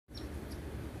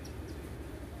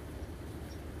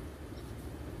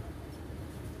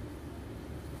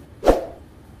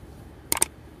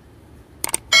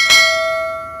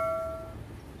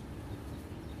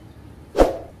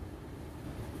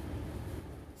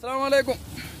അസ്സലാമു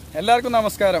എല്ലാവർക്കും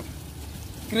നമസ്കാരം.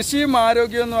 കൃഷിയും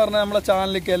ആരോഗ്യം എന്ന് പറഞ്ഞാൽ നമ്മളെ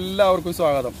ചാനലിലേക്ക് എല്ലാവർക്കും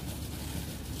സ്വാഗതം.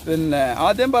 പിന്നെ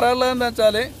ആദ്യം പറയാനുള്ളത് എന്താ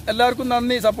വെച്ചാൽ എല്ലാവർക്കും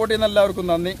നന്ദി, സപ്പോർട്ട് ചെയ്യുന്ന എല്ലാവർക്കും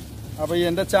നന്ദി. അപ്പോൾ ഈ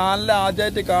എൻ്റെ ചാനൽ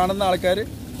ആദ്യമായിട്ട് കാണുന്ന ആൾക്കാർ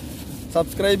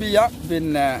സബ്സ്ക്രൈബ് ചെയ്യുക,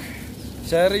 പിന്നെ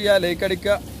ഷെയർ ചെയ്യുക, ലൈക്ക്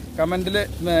അടിക്കുക, കമൻറ്റിൽ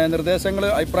നിർദ്ദേശങ്ങൾ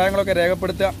അഭിപ്രായങ്ങളൊക്കെ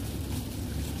രേഖപ്പെടുത്തുക.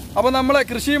 അപ്പോൾ നമ്മളെ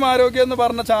കൃഷിയും ആരോഗ്യം എന്ന്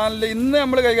പറഞ്ഞ ചാനലിൽ ഇന്ന്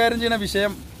നമ്മൾ കൈകാര്യം ചെയ്യുന്ന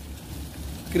വിഷയം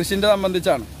കൃഷിൻ്റെ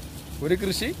സംബന്ധിച്ചാണ്. ഒരു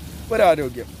കൃഷി ഒരു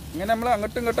ആരോഗ്യം, ഇങ്ങനെ നമ്മൾ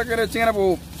അങ്ങോട്ടും ഇങ്ങോട്ടൊക്കെ വെച്ചിങ്ങനെ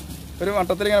പോവും, ഒരു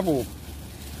വട്ടത്തിലിങ്ങനെ പോവും.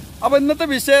 അപ്പോൾ ഇന്നത്തെ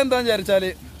വിഷയം എന്താണെന്ന് വിചാരിച്ചാൽ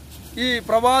ഈ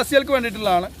പ്രവാസികൾക്ക്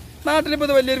വേണ്ടിയിട്ടുള്ളതാണ്. നാട്ടിലിപ്പോൾ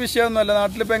ഇത് വലിയൊരു വിഷയമൊന്നുമല്ല,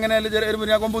 നാട്ടിലിപ്പോൾ എങ്ങനെയായാലും ഒരു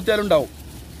മുരിങ്ങാക്കൊമ്പ് കുത്തിയാലും ഉണ്ടാവും.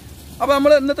 അപ്പോൾ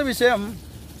നമ്മൾ ഇന്നത്തെ വിഷയം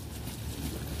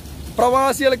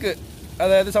പ്രവാസികൾക്ക്,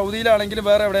 അതായത് സൗദിയിലാണെങ്കിലും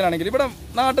വേറെ എവിടെയാണെങ്കിലും, ഇവിടെ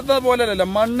നാട്ടിലത്തെ പോലെയല്ല,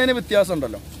 മണ്ണിന് വ്യത്യാസം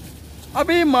ഉണ്ടല്ലോ.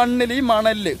 അപ്പോൾ ഈ മണ്ണിൽ, ഈ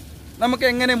മണലിൽ നമുക്ക്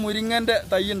എങ്ങനെ മുരിങ്ങൻ്റെ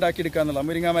തൈ ഉണ്ടാക്കിയെടുക്കുക എന്നുള്ള,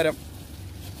 മുരിങ്ങ മരം.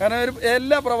 കാരണം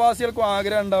എല്ലാ പ്രവാസികൾക്കും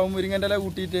ആഗ്രഹം ഉണ്ടാവും മുരിങ്ങൻ്റെ ഇല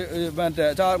കൂട്ടിയിട്ട് മറ്റേ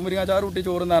മുരിങ്ങ ചാറ് കൂട്ടി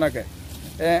ചോറുന്നാനൊക്കെ.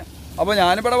 അപ്പോൾ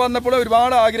ഞാനിവിടെ വന്നപ്പോൾ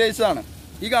ഒരുപാട് ആഗ്രഹിച്ചതാണ്.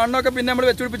 ഈ കാണുന്നതൊക്കെ പിന്നെ നമ്മൾ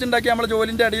വെച്ചുപിടിപ്പിച്ചുണ്ടാക്കി നമ്മളെ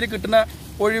ജോലിൻ്റെ ഇടയിൽ കിട്ടുന്ന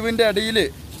ഒഴിവിൻ്റെ ഇടയിൽ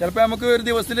ചിലപ്പോൾ നമുക്ക് ഒരു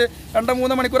ദിവസത്തിൽ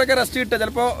 2-3 മണിക്കൂറൊക്കെ റെസ്റ്റ് കിട്ടുക.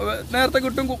 ചിലപ്പോൾ നേരത്തെ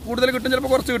കിട്ടും, കൂടുതൽ കിട്ടും,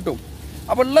 ചിലപ്പോൾ കുറച്ച് കിട്ടും.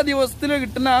 അപ്പോൾ ഉള്ള ദിവസത്തിൽ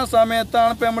കിട്ടുന്ന ആ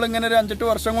സമയത്താണ് ഇപ്പോൾ നമ്മളിങ്ങനെ ഒരു 5-8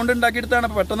 വർഷം കൊണ്ട് ഉണ്ടാക്കിയെടുത്താണ്.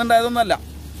 ഇപ്പോൾ പെട്ടെന്ന് ഉണ്ടായതൊന്നുമല്ല.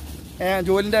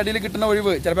 ജോലിൻ്റെ ഇടയിൽ കിട്ടുന്ന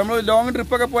ഒഴിവ്. ചിലപ്പോൾ നമ്മൾ ലോങ്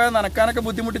ട്രിപ്പൊക്കെ പോയാൽ നനക്കാനൊക്കെ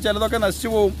ബുദ്ധിമുട്ടി, ചിലതൊക്കെ നശിച്ചു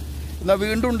പോവും, എന്നാൽ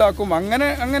വീണ്ടും ഉണ്ടാക്കും. അങ്ങനെ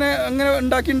അങ്ങനെ അങ്ങനെ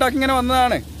ഉണ്ടാക്കി ഇങ്ങനെ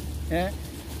വന്നതാണ്.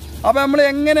 അപ്പോൾ നമ്മൾ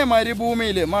എങ്ങനെ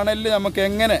മരുഭൂമിയിൽ മണലിൽ നമുക്ക്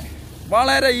എങ്ങനെ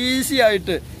വളരെ ഈസി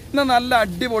ആയിട്ട് എന്നാൽ നല്ല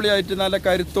അടിപൊളിയായിട്ട് നല്ല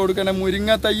കരുത്തോടുക്കണ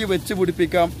മുരിങ്ങ തൈ വെച്ച്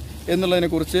പിടിപ്പിക്കാം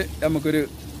എന്നുള്ളതിനെക്കുറിച്ച് നമുക്കൊരു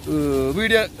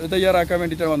വീഡിയോ തയ്യാറാക്കാൻ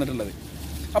വേണ്ടിയിട്ടാണ് വന്നിട്ടുള്ളത്.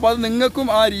 അപ്പോൾ അത് നിങ്ങൾക്കും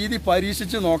ആ രീതി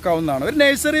പരീക്ഷിച്ച് നോക്കാവുന്നതാണ്. ഒരു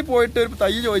നഴ്സറി പോയിട്ട് ഒരു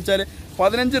തൈ ചോദിച്ചാൽ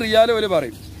 15 റിയാൽ ഒരു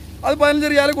പറയും. അത് 15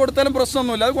 റിയാൽ കൊടുത്താലും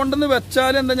പ്രശ്നമൊന്നുമില്ല. അത് കൊണ്ടുവന്ന്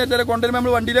വെച്ചാൽ എന്താണെന്ന് വെച്ചാൽ കൊണ്ടുവരുമ്പോൾ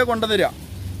നമ്മൾ വണ്ടിയിലേക്ക് കൊണ്ടുവരിക.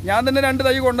 ഞാൻ തന്നെ 2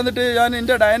 തൈ കൊണ്ടുവന്നിട്ട്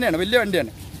എൻ്റെ ഡയനയാണ്, വലിയ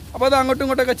വണ്ടിയാണ്. അപ്പോൾ അത് അങ്ങോട്ടും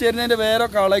ഇങ്ങോട്ടൊക്കെ ചേരുന്നതിൻ്റെ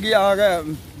വേരൊക്കെ ഇളകി ആകെ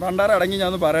ഭണ്ടാരം അടങ്ങി,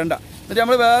 ഞാനൊന്നും പറയണ്ട. എന്നിട്ട്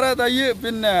നമ്മൾ വേറെ തൈ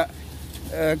പിന്നെ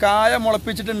കായ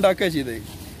മുളപ്പിച്ചിട്ട് ഉണ്ടാക്കുക ചെയ്തത്.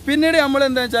 പിന്നീട് നമ്മൾ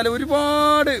എന്താ വെച്ചാൽ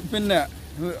ഒരുപാട് പിന്നെ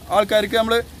ആൾക്കാർക്ക്,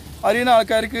 നമ്മൾ അറിയുന്ന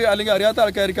ആൾക്കാർക്ക് അല്ലെങ്കിൽ അറിയാത്ത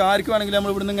ആൾക്കാർക്ക് ആർക്ക് വേണമെങ്കിലും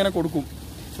നമ്മൾ ഇവിടുന്ന് ഇങ്ങനെ കൊടുക്കും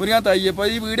മുരിങ്ങ തൈ. ഇപ്പോൾ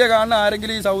ഈ വീഡിയോ കാണുന്ന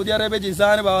ആരെങ്കിലും ഈ സൗദി അറേബ്യ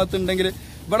ജിസാൻ ഭാഗത്തുണ്ടെങ്കിൽ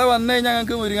ഇവിടെ വന്നു കഴിഞ്ഞാൽ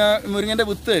ഞങ്ങൾക്ക് മുരിങ്ങൻ്റെ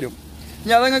വിത്ത് തരും.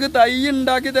 ഇനി അത് നിങ്ങൾക്ക് തൈ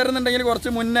ഉണ്ടാക്കി തരുന്നുണ്ടെങ്കിൽ കുറച്ച്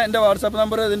മുന്നേ എൻ്റെ വാട്സാപ്പ്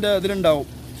നമ്പർ ഇതിലുണ്ടാവും.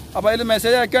 അപ്പോൾ അതിൽ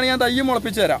മെസ്സേജ് അയക്കുകയാണെങ്കിൽ ഞാൻ തൈ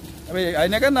മുളപ്പിച്ച് തരാം. അപ്പോൾ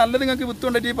അതിനൊക്കെ നല്ലത് നിങ്ങൾക്ക് വിത്ത്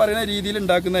കൊണ്ടിട്ട് ഈ പറയുന്ന രീതിയിൽ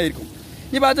ഉണ്ടാക്കുന്നതായിരിക്കും.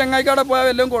 ഇനിയിപ്പോൾ ആ ചങ്ങായിക്കവിടെ പോയാൽ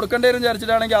വല്ലതും കൊടുക്കേണ്ടി വരും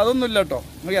വിചാരിച്ചിട്ടാണെങ്കിൽ അതൊന്നും ഇല്ല കേട്ടോ.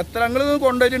 നിങ്ങൾക്ക് എത്ര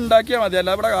കൊണ്ടുപോയിട്ട് ഉണ്ടാക്കിയാൽ മതി,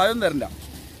 അല്ല ഇവിടെ കാര്യം തരില്ല.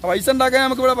 പൈസ ഉണ്ടാക്കാൻ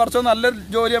നമുക്കിവിടെ കുറച്ച് നല്ലൊരു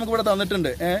ജോലി നമുക്കിവിടെ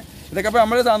തന്നിട്ടുണ്ട്. ഇതൊക്കെ ഇപ്പോൾ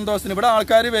നമ്മൾ സന്തോഷത്തിന് ഇവിടെ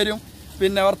ആൾക്കാർ വരും,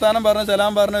 പിന്നെ വർത്താനം പറഞ്ഞ്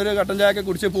സലാം പറഞ്ഞ് ഒരു കട്ടൻ ചായയൊക്കെ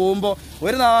കുടിച്ച് പോകുമ്പോൾ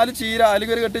ഒരു 4 ചീര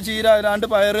അല്ലെങ്കിൽ ഒരു 8 ചീര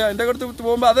 2 പയർ അതിൻ്റെ അടുത്ത്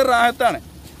പോകുമ്പോൾ അത് റാഹത്താണ്.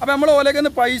 അപ്പോൾ നമ്മൾ ഓലൊക്കെ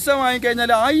പൈസ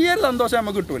വാങ്ങിക്കഴിഞ്ഞാൽ ആ ഈ ഒരു സന്തോഷം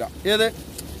നമുക്ക് കിട്ടൂല. ഏത്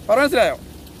പറഞ്ഞ മനസ്സിലായോ?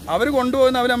 അവർ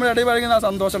കൊണ്ടുപോകുന്ന അവർ നമ്മുടെ ഇടയിൽ പറയുന്ന ആ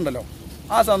സന്തോഷം ഉണ്ടല്ലോ,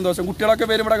 ആ സന്തോഷം. കുട്ടികളൊക്കെ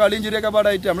വരും ഇവിടെ കളിയും ചിരിയൊക്കെ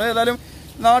പാടായിട്ട്. നമ്മൾ ഏതായാലും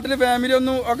നാട്ടിൽ ഫാമിലി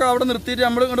ഒന്നും ഒക്കെ അവിടെ നിർത്തിയിട്ട്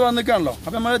നമ്മൾ ഇങ്ങോട്ട് വന്നിക്കാണല്ലോ.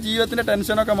 അപ്പോൾ നമ്മുടെ ജീവിതത്തിൻ്റെ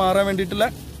ടെൻഷനൊക്കെ മാറാൻ വേണ്ടിയിട്ടുള്ള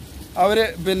അവർ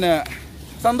പിന്നെ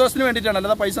സന്തോഷത്തിന് വേണ്ടിയിട്ടാണ്,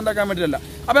 അല്ലാതെ പൈസ ഉണ്ടാക്കാൻ വേണ്ടിയിട്ടല്ല.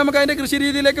 അപ്പോൾ നമുക്ക് അതിൻ്റെ കൃഷി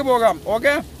രീതിയിലേക്ക് പോകാം.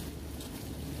 ഓക്കെ,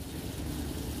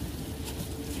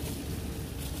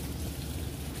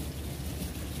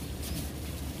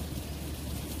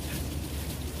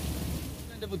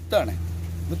 വിത്താണ്.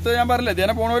 വിത്ത് ഞാൻ പറഞ്ഞില്ലേ,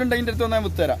 ഇതിനെ പോണവരുണ്ടെങ്കിൽ എൻ്റെ അടുത്ത് വന്നാൽ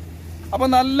വിത്ത് തരാം. അപ്പോൾ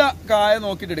നല്ല കായ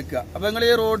നോക്കിയിട്ട് എടുക്കുക. അപ്പോൾ നിങ്ങൾ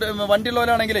ഈ റോഡ്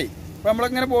വണ്ടിയുള്ളവരാണെങ്കിലേ, അപ്പോൾ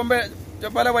നമ്മളിങ്ങനെ പോകുമ്പോൾ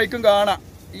പല വൈക്കും കാണാം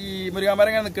ഈ മുരിങ്ങാമരം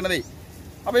ഇങ്ങനെ നിൽക്കണതേ.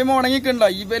 അപ്പോൾ ഈ ഉണങ്ങിക്കുണ്ടോ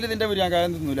ഈ പേര് ഇതിൻ്റെ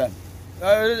മുരിങ്ങാക്കായ തിന്നൂല.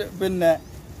 പിന്നെ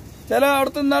ചില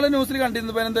അവിടുത്തെ ഇന്നാൾ ന്യൂസിൽ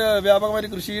കണ്ടിരുന്നു ഇപ്പോൾ എന്ത്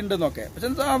വ്യാപകമായിട്ട് കൃഷി ഉണ്ടെന്നൊക്കെ. പക്ഷെ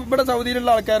ഇവിടെ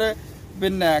സൗദിയിലുള്ള ആൾക്കാർ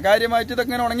പിന്നെ കാര്യമായിട്ട് ഇതൊക്കെ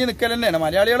ഇങ്ങനെ ഉണങ്ങി നിൽക്കൽ തന്നെയാണ്.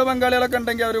 മലയാളികൾ ബംഗാളികളൊക്കെ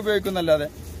ഉണ്ടെങ്കിൽ അവർ ഉപയോഗിക്കുന്നല്ലാതെ.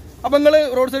 അപ്പോൾ നിങ്ങൾ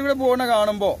റോഡ് സൈഡിൽ കൂടെ പോകുന്ന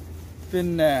കാണുമ്പോൾ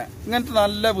പിന്നെ ഇങ്ങനത്തെ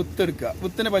നല്ല വിത്ത് എടുക്കുക.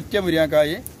 വിത്തിന് പറ്റിയ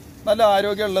മുരിങ്ങാക്കായി നല്ല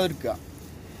ആരോഗ്യമുള്ളത് എടുക്കുക.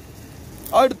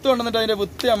 അത് എടുത്തു കൊണ്ടുവന്നിട്ട് അതിൻ്റെ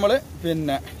വിത്ത് നമ്മൾ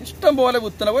പിന്നെ ഇഷ്ടം പോലെ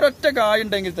വിത്തണം. ഒരൊറ്റ കായ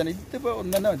ഉണ്ടെങ്കിൽ തന്നെ, ഇതിപ്പോൾ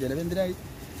ഒന്നെ മതിയല്ലോ എന്തിനായി.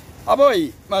 അപ്പോൾ ഈ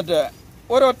മറ്റേ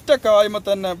ഒരൊറ്റ കായുമ്പോൾ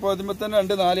തന്നെ ഇപ്പോൾ ഇതിമ്പോൾ തന്നെ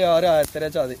 2, 4, 6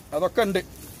 ആയിരത്തരച്ചാൽ അതൊക്കെ ഉണ്ട്.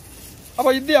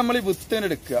 അപ്പോൾ ഇത് നമ്മൾ ഈ വിത്തിന്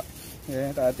എടുക്കുക.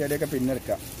 താഴത്തേടിയൊക്കെ പിന്നെ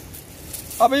എടുക്കുക.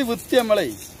 അപ്പോൾ ഈ വിത്ത് നമ്മളെ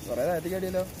കുറേ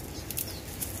താഴത്തേക്കടിയല്ലോ.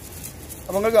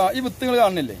 അപ്പോൾ നിങ്ങൾ ഈ വിത്ത് നിങ്ങൾ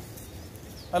കാണുന്നില്ലേ,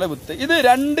 അല്ല വിത്ത്. ഇത്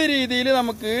 2 രീതിയിൽ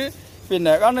നമുക്ക്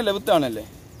പിന്നെ കാണില്ലേ, വിത്ത് കാണില്ലേ.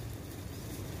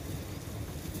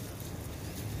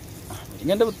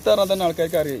 ഇങ്ങനത്തെ വിത്ത് പറഞ്ഞാൽ തന്നെ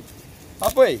ആൾക്കാർക്ക് അറിയാം.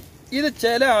 അപ്പോൾ ഇത്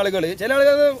ചില ആളുകൾ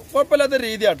കുഴപ്പമില്ലാത്ത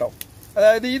രീതിയാട്ടോ.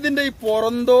 അതായത് ഇതിൻ്റെ ഈ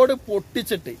പുറന്തോട്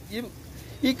പൊട്ടിച്ചിട്ട്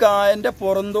ഈ കായൻ്റെ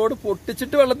പുറന്തോട്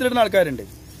പൊട്ടിച്ചിട്ട് വെള്ളത്തിലിടുന്ന ആൾക്കാരുണ്ട്.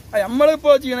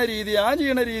 നമ്മളിപ്പോൾ ചെയ്യണ രീതി, ആ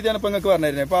ചെയ്യണ രീതിയാണ് ഇപ്പോൾ നിങ്ങൾക്ക് പറഞ്ഞു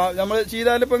തരുന്നത്. ഇപ്പോൾ നമ്മൾ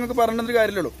ചെയ്താലും ഇപ്പോൾ നിങ്ങൾക്ക് പറഞ്ഞൊരു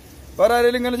കാര്യമില്ലല്ലോ. വേറെ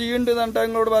ആരെങ്കിലും ഇങ്ങനെ ചെയ്യുന്നുണ്ട് എന്നിട്ട്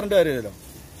നിങ്ങളോട് പറഞ്ഞിട്ട് കാര്യമില്ലല്ലോ.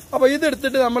 അപ്പോൾ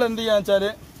ഇതെടുത്തിട്ട് നമ്മൾ എന്ത് ചെയ്യാന്ന് വെച്ചാൽ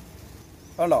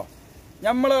കണ്ടോ,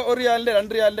 നമ്മൾ 1 റിയാലിൻ്റെ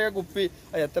 2 റിയാലിൻ്റെ ഒക്കെ കുപ്പി,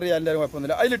 എത്ര റിയാലിൻ്റെ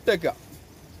കുഴപ്പമൊന്നുമില്ല, അതിലിട്ടേക്കുക.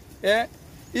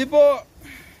 ഇപ്പോൾ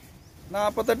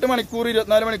 48 മണിക്കൂർ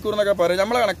 24 മണിക്കൂർ എന്നൊക്കെ പറയും.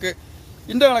 നമ്മളെ കണക്ക്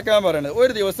ഇതിൻ്റെ കണക്കാണ് പറയുന്നത്.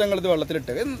 ഒരു ദിവസം ഞങ്ങൾ ഇത്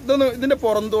വെള്ളത്തിലിട്ട് ഇതിൻ്റെ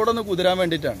പുറന്തോടൊന്ന് കുതിരാൻ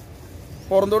വേണ്ടിയിട്ടാണ്.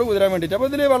 പുറന്തോട് കുതിരാൻ വേണ്ടിയിട്ട്. അപ്പോൾ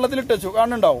ഇതിൽ വെള്ളത്തിലിട്ട് വെച്ചു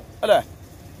കാണുന്നുണ്ടാവും അല്ലേ.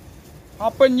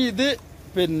 അപ്പം ഇനി ഇത്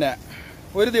പിന്നെ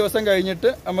ഒരു ദിവസം കഴിഞ്ഞിട്ട്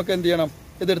നമുക്ക് എന്ത് ചെയ്യണം,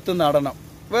 ഇതെടുത്ത് നടണം.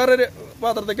 വേറൊരു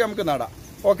പാത്രത്തേക്ക് നമുക്ക് നടാം.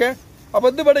 ഓക്കെ, അപ്പോൾ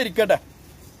ഇത് ഇവിടെ ഇരിക്കട്ടെ.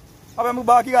 അപ്പോൾ നമുക്ക്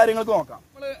ബാക്കി കാര്യങ്ങൾക്ക് നോക്കാം.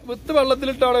 നമ്മൾ വിത്ത്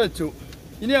വെള്ളത്തിലിട്ട് അവിടെ വെച്ചു.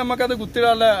 ഇനി നമുക്കത്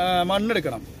കുത്തിടാനുള്ള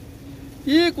മണ്ണെടുക്കണം.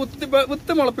 ഈ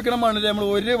വിത്ത് മുളപ്പിക്കുന്ന മണ്ണിൽ നമ്മൾ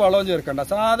ഒരു വളവും ചേർക്കണ്ട.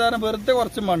 സാധാരണ വെറുതെ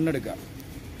കുറച്ച് മണ്ണെടുക്കുക.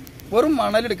 വെറും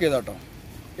മണലെടുക്കുക കേട്ടോ.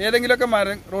 ഏതെങ്കിലുമൊക്കെ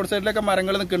റോഡ് സൈഡിലൊക്കെ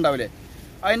മരങ്ങൾ നിൽക്കുന്നുണ്ടാവില്ലേ,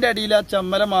 അതിൻ്റെ അടിയിൽ ആ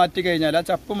ചമ്മല മാറ്റി കഴിഞ്ഞാൽ, ആ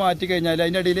ചപ്പ് മാറ്റി കഴിഞ്ഞാൽ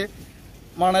അതിൻ്റെ അടിയിൽ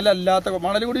മണൽ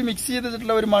കൂടി മിക്സ്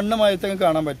ചെയ്തിട്ടുള്ള ഒരു മണ്ണ് മായത്തൊക്കെ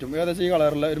കാണാൻ പറ്റും. ഏകദേശം ഈ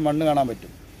കളറുള്ള ഒരു മണ്ണ് കാണാൻ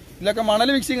പറ്റും. ഇതിലൊക്കെ മണൽ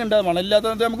മിക്സിങ് ഉണ്ട്.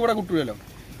 മണലില്ലാത്തത് നമുക്ക് ഇവിടെ കിട്ടുമല്ലോ.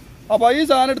 അപ്പോൾ ഈ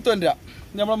സാധനം എടുത്തു വരിക.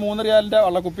 നമ്മൾ 3 റിയാലിൻ്റെ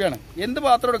വള്ളക്കുപ്പിയാണ്. എന്ത്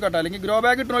പാത്രം എടുക്കട്ടെ, അല്ലെങ്കിൽ ഗ്രോ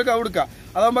ബാഗ് ഇട്ടുന്നവർക്ക് അത് എടുക്കുക.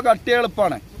 അതാകുമ്പോൾ കട്ട് ചെയ്യാൻ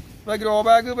എളുപ്പമാണ്. ഇപ്പോൾ ഗ്രോ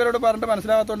ബാഗ് ഇവരോട് പറഞ്ഞിട്ട്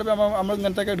മനസ്സിലാകാത്തതുകൊണ്ട് നമ്മൾ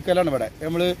ഇങ്ങനത്തെ എടുക്കലാണ് ഇവിടെ.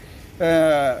 നമ്മൾ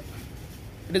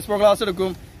ഡിസ്പോ ഗ്ലാസ്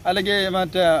എടുക്കും, അല്ലെങ്കിൽ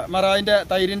മറ്റേ മറായിൻ്റെ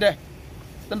തൈരിൻ്റെ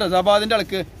ഇതുണ്ട് സബാദിൻ്റെ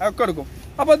അളക്ക് അതൊക്കെ എടുക്കും.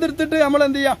 അപ്പോൾ അതെടുത്തിട്ട് നമ്മൾ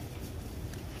എന്ത് ചെയ്യുക,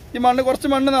 ഈ മണ്ണ് കുറച്ച്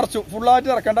മണ്ണ് നിറച്ചു. ഫുള്ളായിട്ട്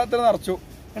നിറക്കേണ്ട അത്ര നിറച്ചു.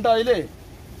 എന്നിട്ട് അതിൽ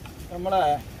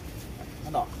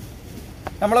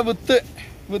നമ്മളെ വിത്ത്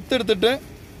എടുത്തിട്ട്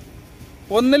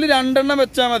ഒന്നിൽ 2 എണ്ണം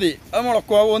വെച്ചാൽ മതി. അത്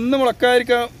മുളക്കുക. ഒന്ന്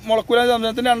മുളക്കൂല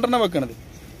സംബന്ധത്തിന് 2 എണ്ണം വെക്കണത്.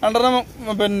 2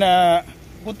 എണ്ണം പിന്നെ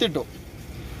കുത്തിട്ടു.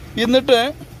 എന്നിട്ട്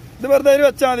ഇത് വെറുതെ അതിൽ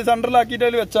വെച്ചാൽ മതി. സെൻറ്ററിലാക്കിയിട്ട്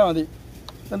അതിൽ വെച്ചാൽ മതി.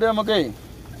 എന്നിട്ട് നമുക്ക്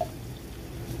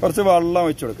കുറച്ച് വെള്ളം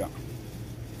ഒഴിച്ചു കൊടുക്കാം.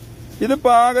 ഇത്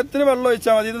പാകത്തിന് വെള്ളം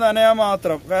ഒഴിച്ചാൽ മതി. ഇത് നനയാൻ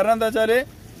മാത്രം. കാരണം എന്താ വെച്ചാൽ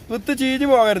വിത്ത് ചീഞ്ഞ്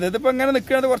പോകരുത്. ഇതിപ്പോൾ ഇങ്ങനെ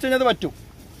നിൽക്കുന്നത് കുറച്ച് കഴിഞ്ഞാൽ അത് പറ്റും.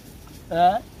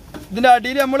 ഇതിൻ്റെ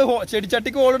അടിയിൽ നമ്മൾ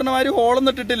ചെടിച്ചട്ടിക്ക് ഹോളിടുന്ന മാതിരി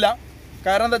ഹോളൊന്നും ഇട്ടിട്ടില്ല.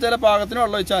 കാരണം എന്താ വെച്ചാൽ പാകത്തിന്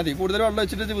വെള്ളം ഒഴിച്ചാൽ മതി. കൂടുതൽ വെള്ളം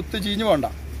ഒഴിച്ചിട്ട് വിത്ത് ചീഞ്ഞ് പോകണ്ട.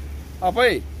 അപ്പോൾ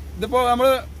ഇതിപ്പോൾ നമ്മൾ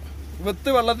വിത്ത്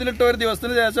വെള്ളത്തിലിട്ട് ഒരു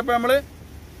ദിവസത്തിന് ശേഷം ഇപ്പോൾ നമ്മൾ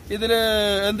ഇതിൽ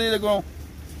എന്ത് ചെയ്തേക്കണോ,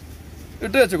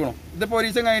 ഇട്ട് വെച്ചേക്കണോ. ഇതിപ്പോൾ ഒരു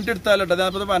ദിവസം കഴിഞ്ഞിട്ട് എടുത്താലോ.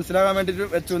 ഞാനിപ്പോൾ മനസ്സിലാകാൻ വേണ്ടിയിട്ട്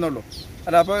വെച്ചു എന്നുള്ളൂ.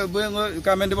 അല്ല, അപ്പോൾ ഇപ്പോൾ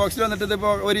കമൻറ്റ് ബോക്സിൽ വന്നിട്ട്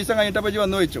ഇതിപ്പോൾ ഒരു ദിവസം കഴിഞ്ഞിട്ടപ്പോൾ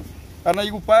വന്ന് വെച്ചു. കാരണം ഈ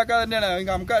കുപ്പായൊക്കെ തന്നെയാണ്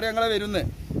നമുക്കറിയാം ഞങ്ങളെ വരുന്നത്.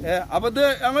 അപ്പോൾ ഇത്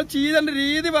ഞങ്ങൾ ചെയ്തേണ്ട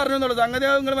രീതി പറഞ്ഞു എന്നുള്ളൂ. സംഗതി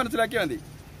നിങ്ങൾ മനസ്സിലാക്കിയാൽ മതി.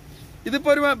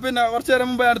 ഇതിപ്പോൾ ഒരു പിന്നെ കുറച്ച് നേരം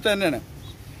മുമ്പ് അടുത്ത് തന്നെയാണ്.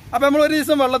 അപ്പോൾ നമ്മൾ ഒരു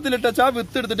ദിവസം വെള്ളത്തിലിട്ട് വെച്ചാൽ ആ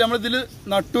വിത്ത് എടുത്തിട്ട് നമ്മൾ ഇതിൽ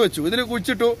നട്ടു വെച്ചു. ഇതിൽ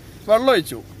കുഴിച്ചിട്ടു, വെള്ളം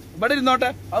ഒഴിച്ചു. ഇവിടെ ഇരുന്നോട്ടെ,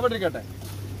 അവിടെ ഇരിക്കട്ടെ.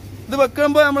 ഇത്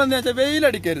വെക്കുമ്പോൾ നമ്മൾ എന്താ വെച്ചാൽ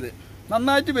വെയിലടിക്കരുത്.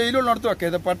 നന്നായിട്ട് വെയിലുള്ളിടത്ത്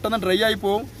വെക്കരുത്. പെട്ടെന്ന് ഡ്രൈ ആയി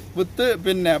പോവും വിത്ത്.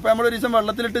 പിന്നെ അപ്പോൾ നമ്മളൊരു ദിവസം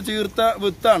വെള്ളത്തിലിട്ട് ചീർത്ത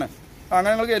വിത്താണ്.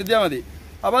 അങ്ങനെ നിങ്ങൾ കരുതിയാൽ മതി.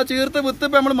 അപ്പോൾ ആ ചീർത്ത വിത്ത്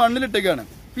ഇപ്പോൾ നമ്മൾ മണ്ണിലിട്ടേക്കാണ്.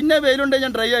 പിന്നെ വെയിലുണ്ടെങ്കിൽ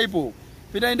ഞാൻ ഡ്രൈ ആയി പോവും.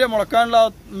 പിന്നെ അതിൻ്റെ മുളക്കാനുള്ള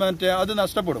മറ്റേ അത്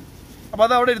നഷ്ടപ്പെടും. അപ്പോൾ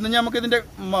അത് അവിടെ ഇരുന്ന് നമുക്ക് ഇതിൻ്റെ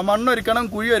മണ്ണൊരുക്കണം,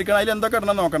 കുഴി ഒരുക്കണം. അതിൽ എന്തൊക്കെ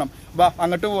ഇടണം നോക്കണം. വാ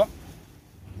അങ്ങോട്ട് പോവാം.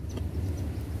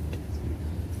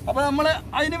 അപ്പോൾ നമ്മൾ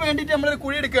അതിന് വേണ്ടിയിട്ട് നമ്മളൊരു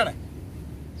കുഴി എടുക്കുകയാണ്.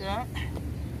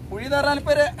 കുഴി തരാൻ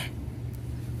ഇപ്പോൾ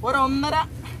ഒരു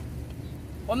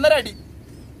 1.5 അടി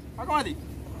ഒക്കെ മതി.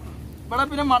 ഇവിടെ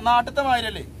പിന്നെ നാട്ടിലത്തെ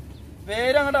മാതിരല്ലേ,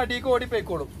 വേര് അങ്ങോട്ട് അടിയൊക്കെ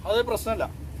ഓടിപ്പോയിക്കോളും. അത് പ്രശ്നമല്ല.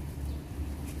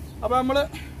 അപ്പോൾ നമ്മൾ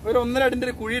ഒരു 1.5 അടിൻ്റെ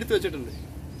ഒരു കുഴി എടുത്ത് വെച്ചിട്ടുണ്ട്.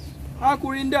 ആ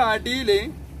കുഴിൻ്റെ അടിയിൽ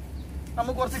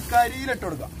നമുക്ക് കുറച്ച് കരിയിലിട്ട്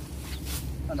കൊടുക്കാം.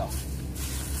 കണ്ടോ,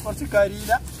 കുറച്ച്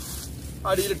കരിയില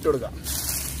അടിയിലിട്ട് കൊടുക്കാം.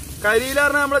 കരിയില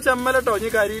പറഞ്ഞാൽ നമ്മളെ ചെമ്മലട്ടോ. ഇനി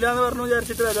കരിയില എന്ന് പറഞ്ഞു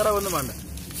വിചാരിച്ചിട്ട് വേഗറാവൊന്നും വേണ്ട.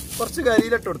 കുറച്ച്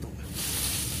കരിയിലിട്ട് കൊടുത്തു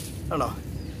കണ്ടോ.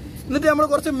 എന്നിട്ട് നമ്മൾ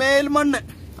കുറച്ച് മേൽമണ്ണ്,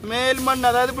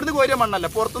 അതായത് ഇവിടുത്തെ കോരിയ മണ്ണല്ല,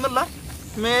 പുറത്തുനിന്നുള്ള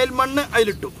മേൽമണ്ണ്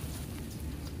അതിലിട്ടു.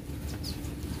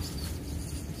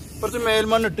 കുറച്ച്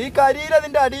മേൽമണ്ണിട്ട് ഈ കരിയിൽ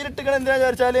അതിൻ്റെ അടിയിലിട്ടിക്കണം. എന്തിനാ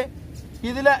വിചാരിച്ചാൽ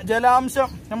ഇതിലെ ജലാംശം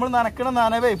നമ്മൾ നനക്കണ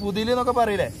നനവേ പുതില് എന്നൊക്കെ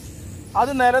പറയില്ലേ,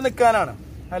 അത് നിലനിൽക്കാനാണ്.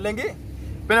 അല്ലെങ്കിൽ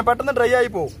പിന്നെ പെട്ടെന്ന് ഡ്രൈ ആയി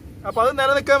പോകും. അപ്പോൾ അത്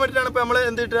നിലനിൽക്കാൻ വേണ്ടിയിട്ടാണ് ഇപ്പോൾ നമ്മൾ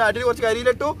എന്തിട്ട് അടിയിൽ കുറച്ച്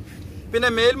കരിയിലിട്ടു, പിന്നെ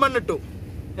മേൽമണ്ണിട്ടു.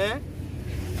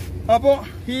 അപ്പോൾ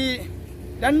ഈ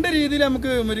 2 രീതിയിൽ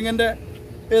നമുക്ക് മുരിങ്ങൻ്റെ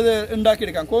ഇത്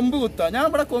ഉണ്ടാക്കിയെടുക്കാം. കൊമ്പ് കുത്തുക. ഞാൻ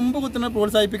ഇവിടെ കൊമ്പ് കുത്തുന്ന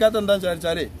പ്രോത്സാഹിപ്പിക്കാത്ത എന്താണെന്ന്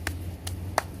വിചാരിച്ചാൽ,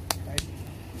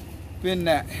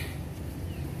 പിന്നെ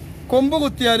കൊമ്പ്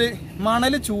കുത്തിയാൽ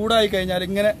മണൽ ചൂടായി കഴിഞ്ഞാൽ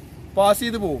ഇങ്ങനെ പാസ്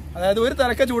ചെയ്ത് പോകും. അതായത് ഒരു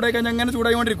തലക്ക ചൂടായി കഴിഞ്ഞാൽ ഇങ്ങനെ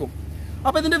ചൂടായിക്കൊണ്ടിരിക്കും.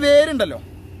 അപ്പോൾ ഇതിൻ്റെ വേരുണ്ടല്ലോ,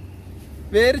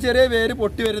 ചെറിയ വേര്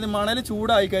പൊട്ടി വരുന്നത് മണൽ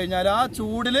ചൂടായി കഴിഞ്ഞാൽ ആ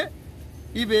ചൂടിൽ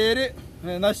ഈ വേര്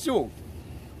നശിച്ചു പോകും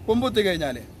കൊമ്പ് കുത്തി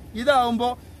കഴിഞ്ഞാൽ.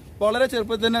 ഇതാവുമ്പോൾ വളരെ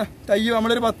ചെറുപ്പത്തിൽ തന്നെ തയ്യ്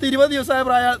നമ്മളൊരു 10-20 ദിവസമായ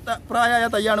പ്രായമായ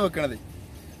തയ്യാണ് വെക്കണത്.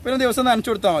 പിന്നെ ദിവസം നനച്ചു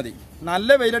കൊടുത്താൽ മതി. നല്ല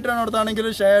വെയിലിട്ടാണ് കൊടുത്താണെങ്കിൽ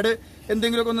ഷേഡ്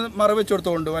എന്തെങ്കിലുമൊക്കെ ഒന്ന് മറവ് വെച്ച്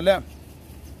കൊടുത്തോണ്ടു, അല്ല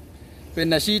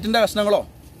പിന്നെ ഷീറ്റിൻ്റെ കഷ്ണങ്ങളോ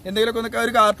എന്തെങ്കിലുമൊക്കെ ഒന്ന്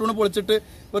ഒരു കാർട്ടൂൺ പൊളിച്ചിട്ട്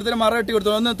വെറുതെ മറ കെട്ടി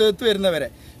കൊടുത്തു ഒന്ന് തേത്ത് വരുന്നവരെ.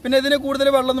 പിന്നെ ഇതിന് കൂടുതൽ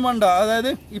വെള്ളമൊന്നും വേണ്ട.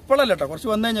 അതായത് ഇപ്പോഴല്ല കേട്ടോ, കുറച്ച്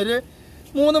വന്നു കഴിഞ്ഞാൽ ഒരു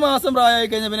 3 മാസം പ്രായമായി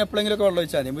കഴിഞ്ഞാൽ പിന്നെ എപ്പോഴെങ്കിലുമൊക്കെ വെള്ളം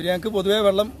ഒഴിച്ചാൽ മതി. മുരിങ്ങക്ക് പൊതുവേ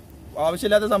വെള്ളം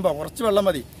ആവശ്യമില്ലാത്ത സംഭവം, കുറച്ച് വെള്ളം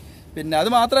മതി. പിന്നെ അത്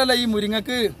മാത്രമല്ല, ഈ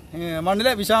മുരിങ്ങക്ക്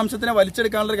മണ്ണിലെ വിഷാംശത്തിനെ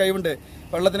വലിച്ചെടുക്കാനുള്ളൊരു കഴിവുണ്ട്,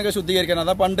 വെള്ളത്തിനൊക്കെ ശുദ്ധീകരിക്കാൻ.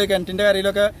 അതാ പണ്ട് കിണറ്റിൻ്റെ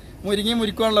കരയിലൊക്കെ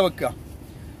മുരിക്കുവാണല്ലോ വെക്കുക.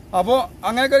 അപ്പോൾ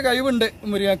അങ്ങനെയൊക്കെ ഒരു കഴിവുണ്ട്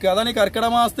മുരിങ്ങക്ക്. അതാണ് ഈ കർക്കിടക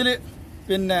മാസത്തിൽ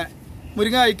പിന്നെ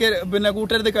മുരിങ്ങ പിന്നെ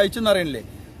കൂട്ടരുത് കഴിച്ചെന്ന് അറിയണില്ലേ.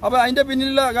 അപ്പോൾ അതിൻ്റെ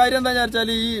പിന്നിലുള്ള കാര്യം എന്താണെന്ന്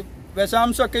വെച്ചാൽ ഈ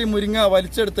വിഷാംശമൊക്കെ ഈ മുരിങ്ങ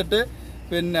വലിച്ചെടുത്തിട്ട്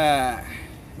പിന്നെ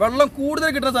വെള്ളം കൂടുതൽ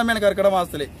കിട്ടുന്ന സമയമാണ് കർക്കിടക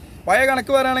മാസത്തിൽ. പഴയ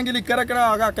കണക്ക് പറയുകയാണെങ്കിൽ ഇക്കരക്കട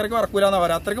അക്കരക്ക് വറക്കൂലെന്നാണ്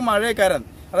പറയുക. അത്രയ്ക്ക് മഴയൊക്കാരൻ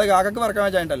അത് കാക്കക്ക് വറക്കാൻ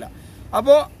വെച്ചായിട്ടല്ല.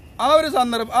 അപ്പോൾ ആ ഒരു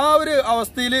സന്ദർഭം ആ ഒരു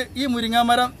അവസ്ഥയിൽ ഈ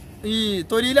മുരിങ്ങാമരം ഈ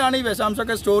തൊലിയിലാണ് ഈ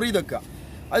വിഷാംശമൊക്കെ സ്റ്റോർ ചെയ്ത് വെക്കുക.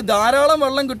 അത് ധാരാളം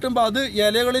വെള്ളം കിട്ടുമ്പോൾ അത്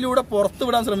ഇലകളിലൂടെ പുറത്ത്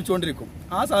വിടാൻ ശ്രമിച്ചുകൊണ്ടിരിക്കും.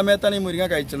 ആ സമയത്താണ് ഈ മുരിങ്ങ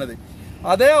കഴിച്ചത്.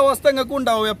 അതേ അവസ്ഥ നിങ്ങൾക്ക്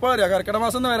ഉണ്ടാവും. എപ്പോഴാ കർക്കിടക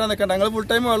മാസം എന്ന് വരാൻ നിൽക്കണ്ട. നിങ്ങൾ ഫുൾ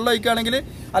ടൈം വെള്ളം ഒഴിക്കുകയാണെങ്കിൽ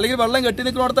അല്ലെങ്കിൽ വെള്ളം കെട്ടി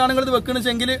നിൽക്കുന്നിടത്താണ് നിങ്ങൾ ഇത്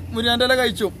വെക്കണമെങ്കിൽ മുരിങ്ങാൻ്റെ ഇല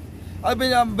കഴിച്ചു. അത്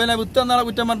പിന്നെ വിത്ത് എന്നാണ്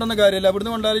കുറ്റം പറഞ്ഞൊന്നും കാര്യമില്ല.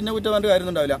 ഇവിടുന്ന് കൊണ്ടാലും ഇന്ന കുറ്റം പറഞ്ഞിട്ട്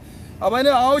കാര്യമൊന്നുണ്ടാവില്ല. അപ്പോൾ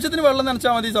അതിന് ആവശ്യത്തിന് വെള്ളം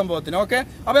നനച്ചാൽ മതി ഈ സംഭവത്തിന്. ഓക്കെ.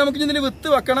 അപ്പോൾ നമുക്ക് ഇതിൽ വിത്ത്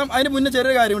വെക്കണം. അതിന് മുന്നേ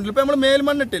ചെറിയ കാര്യമുണ്ടല്ലോ. ഇപ്പോൾ നമ്മൾ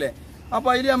മേൽമണ്ണിട്ടില്ലേ, അപ്പോൾ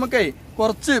അതിൽ നമുക്കേ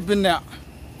കുറച്ച് പിന്നെ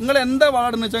നിങ്ങൾ എന്താ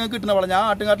വളമെന്ന് വെച്ചാൽ നിങ്ങൾക്ക് കിട്ടുന്ന വളം, ഞാൻ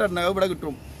ആട്ടുംകാട്ട ഇടണം, ഇവിടെ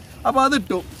കിട്ടും. അപ്പോൾ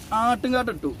അതിട്ടു, ആട്ടുംകാട്ട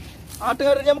ഇട്ടു.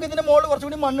 ആട്ടുംകാട്ട നമുക്ക് ഇതിൻ്റെ മുകളിൽ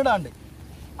കുറച്ചുകൂടി മണ്ണിടാണ്ട്.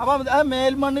 അപ്പോൾ ആ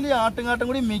മേൽമണ്ണിൽ ആട്ടുംകാട്ടും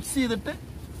കൂടി മിക്സ് ചെയ്തിട്ട്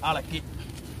ഇളക്കി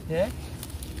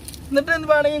എന്നിട്ട് എന്ത്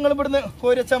വേണമെങ്കിൽ നിങ്ങൾ ഇവിടുന്ന്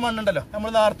കോരിച്ച മണ്ണുണ്ടല്ലോ, നമ്മൾ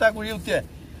നേരത്തെ കുഴി കുത്തിയ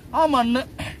ആ മണ്ണ്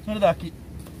നിങ്ങൾ ഇതാക്കി.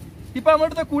 ഇപ്പം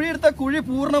നമ്മളെടുത്ത കുഴി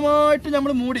പൂർണ്ണമായിട്ട്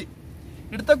നമ്മൾ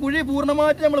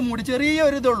മൂടി.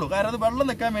 ചെറിയൊരു ഇതുള്ളൂ, കാരണം അത് വെള്ളം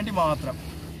നിൽക്കാൻ വേണ്ടി മാത്രം.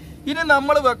 ഇനി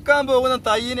നമ്മൾ വെക്കാൻ പോകുന്ന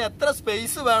തൈയിന് എത്ര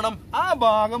സ്പേസ് വേണം ആ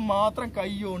ഭാഗം മാത്രം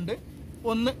കൈ കൊണ്ട്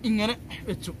ഒന്ന് ഇങ്ങനെ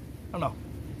വെച്ചു. കണ്ടോ,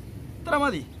 ഇത്ര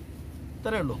മതി,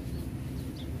 ഇത്രയേ ഉള്ളൂ.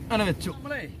 അങ്ങനെ വെച്ചു.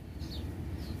 നമ്മളേ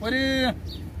ഒരു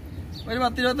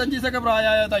 10-25 ദിവസമൊക്കെ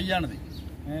പ്രായമായ തയ്യാണിത്.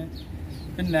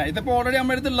 പിന്നെ ഇതിപ്പോൾ ഓൾറെഡി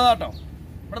നമ്മുടെ അടുത്തുള്ളതാട്ടോ.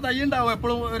 ഇവിടെ തൈ ഉണ്ടാവും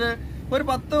എപ്പോഴും. ഒരു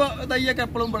 10 തൈയൊക്കെ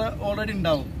എപ്പോഴും ഇവിടെ ഓൾറെഡി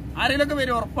ഉണ്ടാവും. ആരെങ്കിലുമൊക്കെ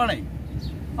വരും, ഉറപ്പാണേ.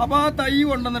 അപ്പോൾ ആ തൈ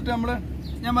കൊണ്ടുവന്നിട്ട്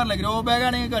ഞാൻ പറഞ്ഞില്ലേ, ഗ്രോ ബാഗ്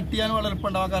ആണെങ്കിൽ കട്ട് ചെയ്യാൻ വളരെ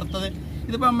എളുപ്പമുണ്ടാവും. കറുത്തത്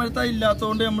ഇതിപ്പോൾ നമ്മുടെ തൈ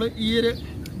ഇല്ലാത്തതുകൊണ്ട് നമ്മൾ ഈ ഒരു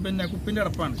പിന്നെ കുപ്പിൻ്റെ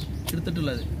അടപ്പാണ്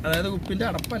എടുത്തിട്ടുള്ളത്. അതായത് കുപ്പിൻ്റെ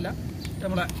അടപ്പല്ല,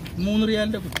 നമ്മളെ 3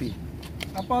 റിയാലിൻ്റെ കുപ്പി.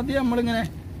 അപ്പോൾ അത് നമ്മളിങ്ങനെ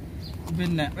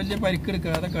പിന്നെ വലിയ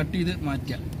പരിക്കെടുക്കാതെ കട്ട് ചെയ്ത്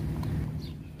മാറ്റുക.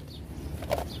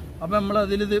 അപ്പോൾ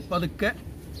നമ്മളതിലിത് പതുക്കെ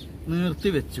നിർത്തി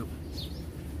വെച്ചു.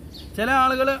 ചില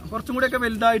ആളുകൾ കുറച്ചും കൂടിയൊക്കെ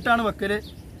വലുതായിട്ടാണ് വെക്കൽ.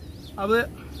 അത്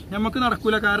നമുക്ക്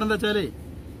നടക്കൂല. കാരണം എന്താ വെച്ചാൽ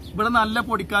ഇവിടെ നല്ല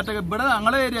പൊടിക്കാറ്റൊക്കെ, ഇവിടെ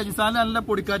ഞങ്ങളുടെ ഏരിയ രാജസ്ഥാനിൽ നല്ല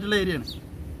പൊടിക്കാറ്റുള്ള ഏരിയയാണ്.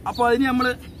 അപ്പോൾ അതിന് നമ്മൾ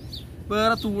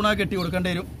വേറെ തൂണ കെട്ടി കൊടുക്കേണ്ടി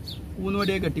വരും,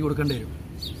 ഊന്നുവടിയൊക്കെ കെട്ടി കൊടുക്കേണ്ടി വരും.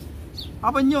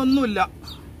 അപ്പം ഇനി ഒന്നുമില്ല,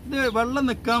 ഇത് വെള്ളം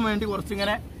നിൽക്കാൻ വേണ്ടി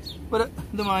കുറച്ചിങ്ങനെ ഒരു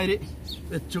ഇതുമാതിരി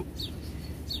വെച്ചു.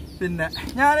 പിന്നെ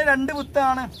ഞാൻ 2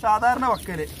 വിത്താണ് സാധാരണ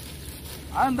വെക്കൽ.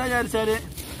 അതെന്താ വിചാരിച്ചാൽ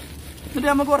എന്നിട്ട്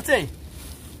നമുക്ക് കുറച്ചേ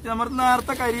നമ്മൾ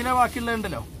നേരത്തെ കരിയിലെ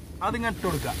ബാക്കിയുള്ളതുണ്ടല്ലോ അതിങ്ങനെ ഇട്ട്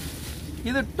കൊടുക്കുക.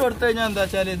 ഇത് ഇട്ട് കൊടുത്തു കഴിഞ്ഞാൽ എന്താ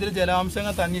വെച്ചാൽ ഇതിൽ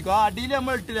ജലാംശങ്ങൾ തങ്ങിക്കും. ആ അടിയിൽ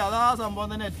നമ്മൾ ഇട്ടില്ല, അതാ സംഭവം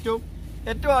തന്നെ.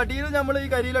 ഏറ്റവും അടിയിൽ നമ്മൾ ഈ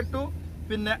കരിയിലിട്ടു,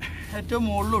 പിന്നെ ഏറ്റവും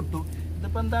മുകളിലും ഇട്ടു.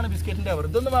 ഇതിപ്പോൾ എന്താണ് ബിസ്ക്കറ്റിൻ്റെ അവർ,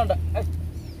 ഇതൊന്നും വേണ്ട.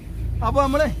 അപ്പോൾ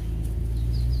നമ്മൾ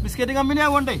ബിസ്ക്കറ്റ് കമ്പനി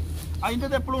ആവുകൊണ്ടേ അതിൻ്റെ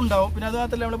അത് എപ്പോഴും ഉണ്ടാവും. പിന്നെ അത്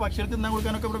മാത്രമല്ല നമ്മൾ പക്ഷികൾക്ക് തിന്നാൻ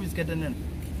കൊടുക്കാനൊക്കെ ഇവിടെ ബിസ്ക്കറ്റ് തന്നെയാണ്.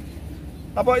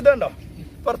 അപ്പോൾ ഇതുണ്ടോ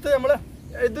പുറത്ത് നമ്മൾ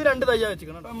ഇത് 2 തയ്യാ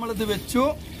വെച്ചിരിക്കണം. അപ്പോൾ നമ്മളിത് വെച്ചു,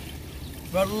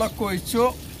 വെള്ളമൊക്കെ ഒഴിച്ചു.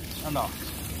 കണ്ടോ,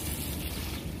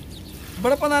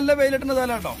 ഇവിടെ ഇപ്പോൾ നല്ല വെയിലിട്ടുന്ന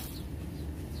സ്ഥലം കേട്ടോ.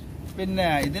 പിന്നെ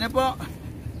ഇതിനിപ്പോൾ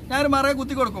ഞാനൊരു മറയെ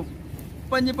കുത്തി കൊടുക്കും.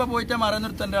 ഇപ്പം ഇനിയിപ്പോൾ പോയിട്ട് മറ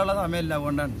നിർത്തേണ്ട ഉള്ള സമയമില്ല.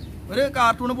 അതുകൊണ്ടാണ് ഒരു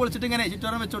കാർട്ടൂണ് പൊളിച്ചിട്ട് ഇങ്ങനെ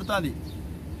ചുറ്റോരം വെച്ച് കൊടുത്താൽ മതി.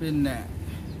 പിന്നെ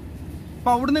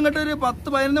അപ്പോൾ അവിടെ നിന്ന് ഇങ്ങോട്ട് ഒരു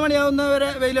 10-11 മണിയാവുന്നവരെ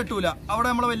വെയിലിട്ടൂല. അവിടെ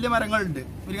നമ്മളെ വലിയ മരങ്ങളുണ്ട്,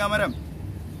 മുരിങ്ങാമരം.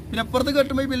 പിന്നെ അപ്പുറത്ത്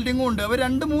കെട്ടുമ്പോൾ ഈ ബിൽഡിങ്ങും ഉണ്ട്. അവർ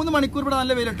 2-3 മണിക്കൂർ ഇവിടെ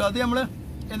നല്ല വെയിലിട്ടു. അത് നമ്മൾ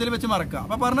എന്തെങ്കിലും വെച്ച് മറക്കുക.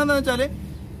 അപ്പോൾ പറഞ്ഞതെന്ന് വെച്ചാൽ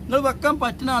നിങ്ങൾ വെക്കാൻ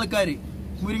പറ്റുന്ന ആൾക്കാർ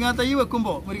മുരിങ്ങാ തൈ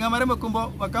വെക്കുമ്പോൾ, മുരിങ്ങാമരം വെക്കുമ്പോൾ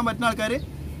വെക്കാൻ പറ്റുന്ന ആൾക്കാർ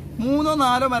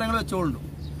 3-4 മരങ്ങൾ വെച്ചോളൂ.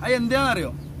 അത്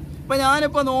എന്തിനാണെന്നറിയോ? ഇപ്പം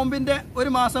ഞാനിപ്പോൾ നോമ്പിൻ്റെ ഒരു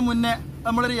മാസം മുന്നേ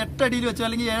നമ്മളൊരു 8 അടിയിൽ വെച്ച്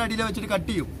അല്ലെങ്കിൽ 7 അടിയിൽ വെച്ചിട്ട് കട്ട്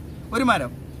ചെയ്യും ഒരു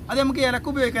മരം. അത് നമുക്ക് ഇലക്ക്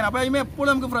ഉപയോഗിക്കാൻ. അപ്പോൾ അതിന് എപ്പോഴും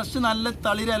നമുക്ക് ഫ്രഷ് നല്ല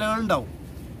തളിര് ഇലകളുണ്ടാവും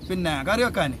പിന്നെ കറി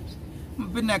വെക്കാൻ.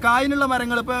 പിന്നെ കായിനുള്ള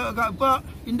മരങ്ങൾ ഇപ്പോൾ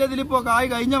ഇതിൻ്റെ ഇതിലിപ്പോൾ കായ്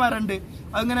കഴിഞ്ഞ മരമുണ്ട്,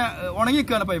 അതിങ്ങനെ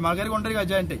ഉണങ്ങിക്കുകയാണ്. ഇപ്പോൾ മകര് കൊണ്ടൊരു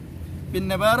കഴിച്ചായിട്ട്.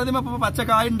 പിന്നെ വേറെ ഇതിപ്പോൾ ഇപ്പോൾ പച്ച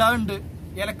കായ് ഉണ്ടാകുന്നുണ്ട്.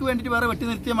 ഇലക്ക് വേണ്ടിയിട്ട് വേറെ വെട്ടി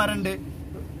നിർത്തിയ മരമുണ്ട്.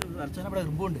 ഇവിടെ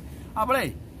എറുമ്പുണ്ട്.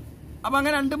 അപ്പോൾ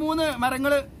അങ്ങനെ 2-3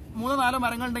 മരങ്ങൾ 3-4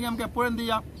 മരങ്ങൾ ഉണ്ടെങ്കിൽ നമുക്ക് എപ്പോഴും എന്ത്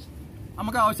ചെയ്യാം,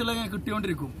 നമുക്ക് ആവശ്യമുള്ള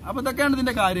കിട്ടിക്കൊണ്ടിരിക്കും. അപ്പോൾ ഇതൊക്കെയാണ്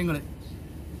ഇതിൻ്റെ കാര്യങ്ങൾ.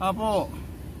 അപ്പോൾ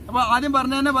ആദ്യം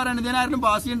പറഞ്ഞു തന്നെ പറയണത്, ഞാൻ ആരെങ്കിലും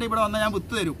പാസ് ചെയ്യേണ്ട ഇവിടെ വന്നാൽ ഞാൻ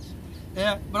വിത്ത് തരും.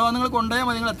 ഇവിടെ വന്ന് നിങ്ങൾ കൊണ്ടുപോയാൽ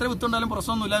മതി. നിങ്ങൾ എത്ര വിത്ത് ഉണ്ടായാലും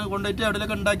പ്രശ്നമൊന്നുമില്ല, കൊണ്ടുപോയിട്ട്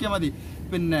എവിടെയൊക്കെ ഉണ്ടാക്കിയാൽ മതി.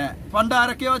 പിന്നെ പണ്ട്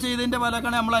ആരൊക്കെയോ ചെയ്തതിൻ്റെ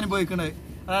ഫലമൊക്കെയാണ് നമ്മൾ അനുഭവിക്കുന്നത്.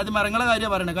 അതായത് മരങ്ങളെ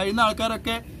കാര്യമാണ് പറയുന്നത്. കഴിയുന്ന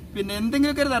ആൾക്കാരൊക്കെ പിന്നെ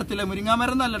എന്തെങ്കിലുമൊക്കെ ഒരു തരത്തില്ല,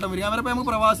 മുരിങ്ങാമരം എന്നല്ല കേട്ടോ. മുരിങ്ങാമരം ഇപ്പോൾ നമുക്ക്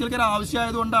പ്രവാസികൾക്ക് ഒരു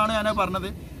ആവശ്യമായതുകൊണ്ടാണ് ഞാൻ പറഞ്ഞത്.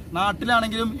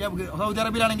 നാട്ടിലാണെങ്കിലും സൗദി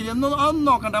അറേബ്യയിലാണെങ്കിലും അതൊന്നും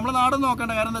നോക്കണ്ട, നമ്മളെ നാടൊന്നും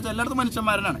നോക്കണ്ട. കാരണം എന്താ വെച്ചാൽ എല്ലായിടത്തും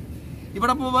മനുഷ്യന്മാരനാണ്.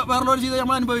 ഇവിടെ വേറെയുള്ളവർ ചെയ്താൽ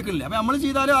നമ്മൾ അനുഭവിക്കില്ല. അപ്പോൾ നമ്മൾ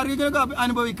ചെയ്താലും ആർക്കെങ്കിലുമൊക്കെ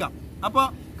അനുഭവിക്കാം. അപ്പോൾ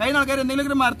കഴിഞ്ഞ ആൾക്കാർ എന്തെങ്കിലും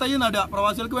ഒരു മരത്തൈ നടുക,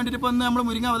 പ്രവാസികൾക്ക് വേണ്ടിയിട്ട് ഇപ്പോൾ ഒന്ന് നമ്മൾ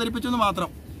മുരിങ്ങ അവതരിപ്പിച്ചെന്ന് മാത്രം.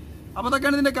 അപ്പോൾ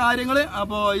അതൊക്കെയാണ് ഇതിൻ്റെ കാര്യങ്ങൾ.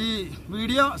 അപ്പോൾ ഈ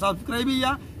വീഡിയോ സബ്സ്ക്രൈബ്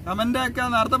ചെയ്യുക, കമൻ്റൊക്കെ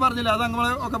നേരത്തെ പറഞ്ഞില്ല അത്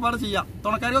അങ്ങനെ ഒക്കെ പാടെ ചെയ്യാം.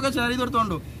 തുണക്കാർക്കൊക്കെ ഷെയർ ചെയ്ത്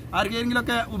കൊടുത്തോണ്ടു.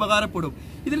 ആർക്കെങ്കിലുമൊക്കെ ഉപകാരപ്പെടും.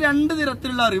 ഇതിൽ 2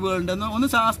 തരത്തിലുള്ള അറിവുകളുണ്ട്. ഒന്ന്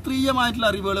ശാസ്ത്രീയമായിട്ടുള്ള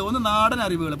അറിവുകൾ, ഒന്ന് നാടൻ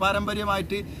അറിവുകൾ,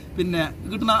 പാരമ്പര്യമായിട്ട് പിന്നെ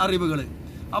കിട്ടുന്ന അറിവുകൾ.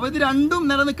 അപ്പോൾ ഇത് രണ്ടും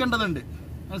നിലനിൽക്കേണ്ടതുണ്ട്.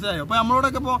 മനസ്സിലായോ? അപ്പോൾ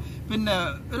നമ്മളോടൊക്കെ ഇപ്പോൾ പിന്നെ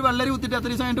ഒരു വെള്ളരി കുത്തിയിട്ട് എത്ര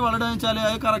ദിവസം കഴിഞ്ഞിട്ട് വളരുക വെച്ചാൽ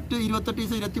അത് കറക്റ്റ് 28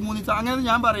 ദിവസം 23 ദിവസം അങ്ങനെ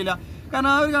ഞാൻ പറയില്ല. കാരണം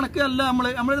ആ ഒരു കണക്ക് അല്ല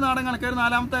നമ്മളൊരു നാടൻ കണക്ക്. ഒരു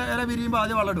 4ാമത്തെ ഇല വിരിയുമ്പോൾ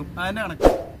ആദ്യം വളരും, അതിൻ്റെ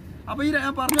കണക്ക്. അപ്പോൾ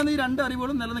ഞാൻ പറഞ്ഞത് ഈ 2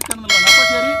 അറിവുകളും നിലനിൽക്കണം എന്നുള്ളതാണ്. അപ്പോൾ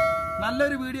ശരി,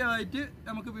 നല്ലൊരു വീഡിയോ ആയിട്ട്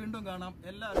നമുക്ക് വീണ്ടും കാണാം.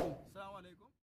 എല്ലാവർക്കും അസ്സലാമു അലൈക്കും.